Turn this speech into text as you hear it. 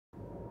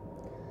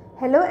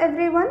Hello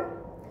everyone,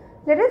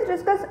 let us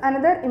discuss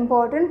another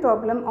important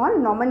problem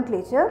on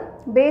nomenclature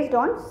based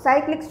on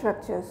cyclic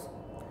structures.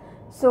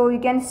 So you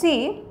can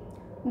see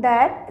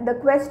that the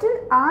question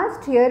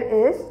asked here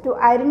is to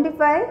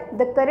identify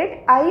the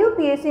correct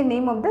IUPAC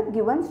name of the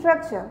given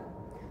structure.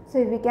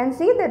 So we can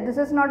see that this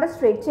is not a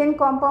straight chain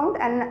compound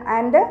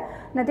and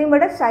nothing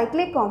but a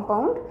cyclic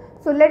compound.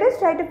 So let us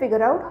try to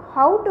figure out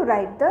how to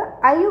write the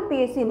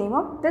IUPAC name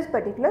of this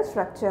particular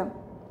structure.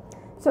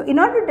 So in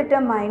order to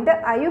determine the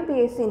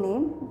IUPAC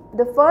name,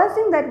 the first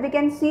thing that we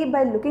can see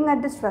by looking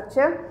at the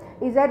structure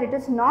is that it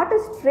is not a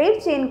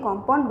straight chain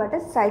compound but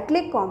a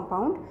cyclic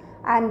compound,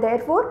 and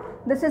therefore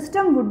the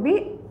system would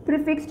be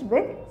prefixed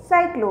with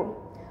cyclo.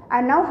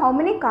 And now how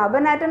many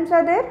carbon atoms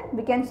are there?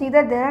 We can see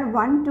that there are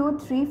 1, 2,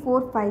 3,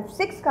 4, 5,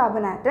 6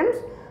 carbon atoms,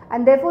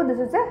 and therefore this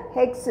is a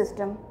hex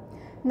system.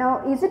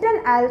 Now is it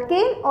an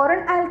alkane or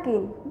an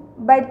alkene?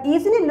 By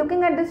easily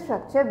looking at the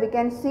structure, we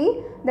can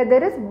see that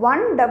there is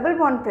one double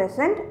bond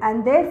present,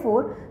 and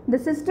therefore the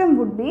system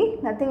would be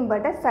nothing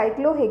but a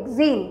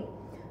cyclohexene.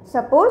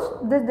 Suppose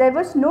there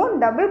was no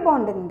double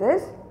bond in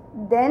this,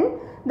 then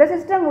the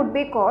system would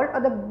be called, or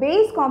the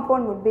base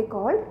compound would be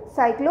called,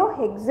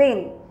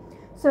 cyclohexane.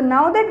 So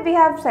now that we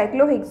have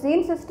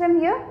cyclohexene system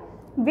here,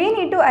 we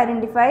need to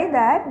identify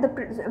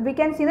that we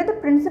can see that the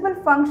principal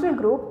functional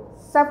group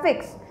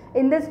suffix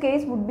in this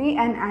case would be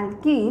an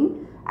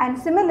alkene, and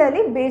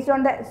similarly based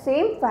on the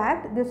same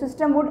fact the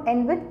system would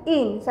end with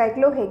ene,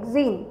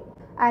 cyclohexene.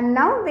 And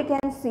now we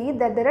can see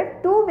that there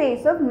are two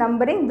ways of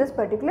numbering this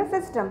particular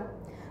system,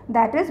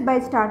 that is by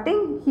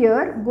starting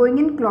here going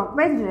in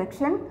clockwise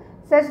direction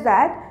such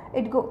that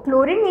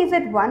chlorine is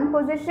at one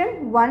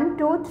position 1,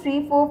 2,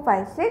 3, 4,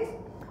 5, 6,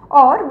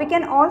 or we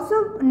can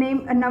also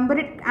number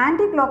it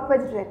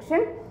anti-clockwise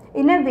direction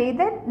in a way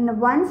that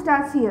 1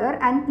 starts here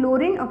and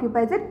chlorine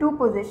occupies at 2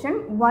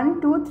 position 1,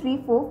 2,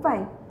 3, 4,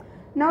 5.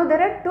 Now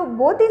there are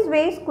both these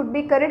ways could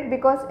be correct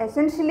because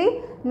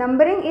essentially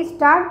numbering is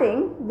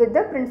starting with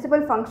the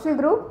principal functional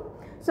group.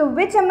 So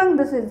which among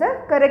this is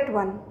the correct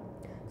one?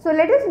 So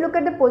let us look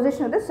at the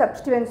position of the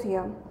substituents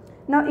here.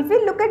 Now if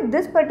we look at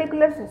this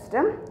particular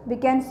system, we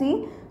can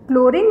see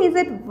chlorine is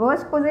at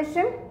first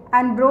position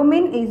and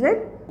bromine is at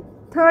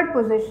third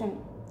position.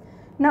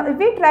 Now if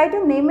we try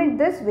to name it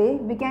this way,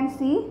 we can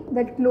see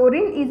that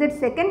chlorine is at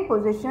second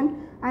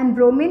position and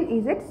bromine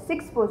is at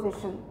sixth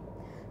position.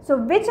 So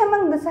which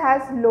among this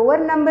has lower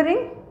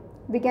numbering?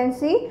 We can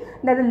see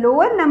that the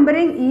lower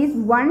numbering is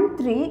 1,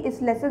 3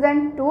 is lesser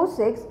than 2,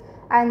 6,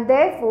 and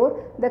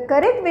therefore the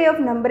correct way of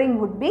numbering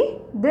would be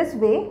this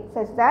way,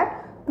 such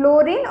that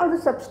chlorine or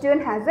the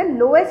substituent has the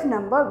lowest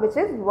number, which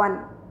is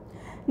 1.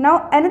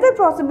 Now another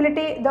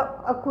possibility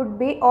could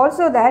be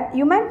also that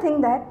you might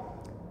think that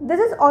this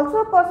is also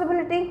a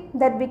possibility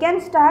that we can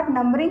start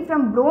numbering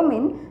from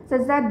bromine,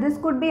 such that this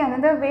could be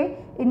another way.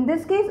 In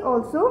this case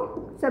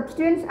also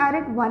substituents are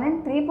at 1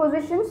 and 3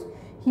 positions.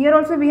 Here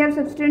also we have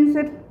substituents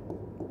at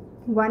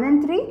 1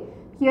 and 3.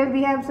 Here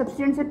we have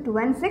substituents at 2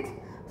 and 6.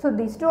 So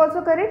these two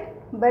also correct.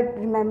 But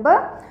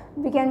remember,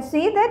 we can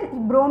see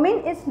that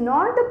bromine is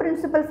not the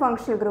principal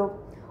functional group.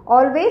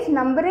 Always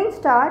numbering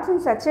starts in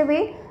such a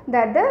way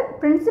that the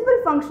principal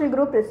functional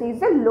group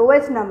receives the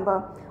lowest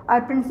number.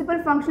 Our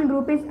principal functional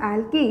group is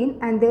alkene,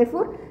 and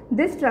therefore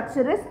this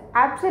structure is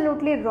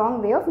absolutely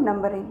wrong way of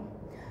numbering.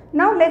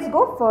 Now let's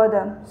go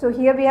further. So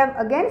here we have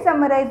again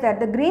summarized that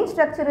the green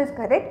structure is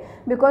correct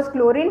because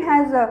chlorine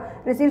has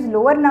receives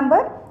lower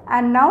number,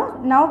 and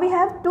now we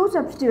have two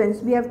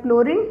substituents. We have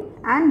chlorine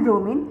and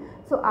bromine.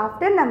 So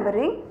after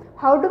numbering,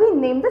 how do we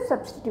name the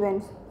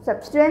substituents?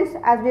 Substituents,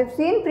 as we have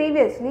seen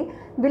previously,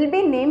 will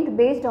be named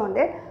based on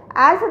their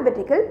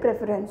alphabetical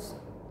preference.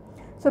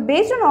 So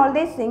based on all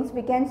these things,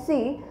 we can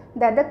see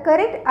that the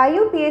correct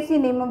IUPAC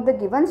name of the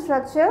given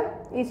structure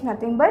is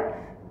nothing but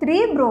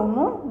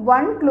 3-bromo,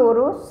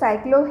 1-chloro,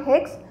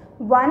 cyclohex,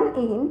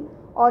 1-ene,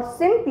 or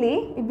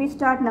simply if we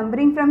start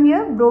numbering from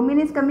here, bromine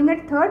is coming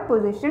at third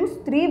positions,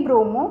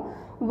 3-bromo,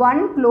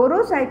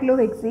 1-chloro,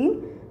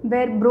 cyclohexene,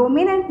 where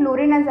bromine and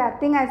chlorine is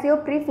acting as your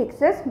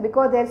prefixes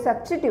because they are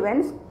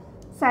substituents.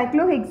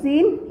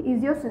 Cyclohexene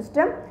is your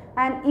system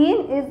and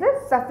ene is the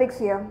suffix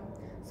here.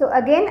 So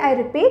again I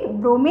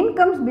repeat, bromine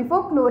comes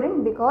before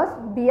chlorine because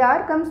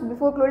Br comes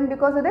before chlorine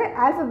because of the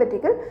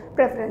alphabetical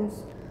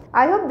preference.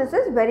 I hope this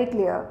is very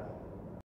clear.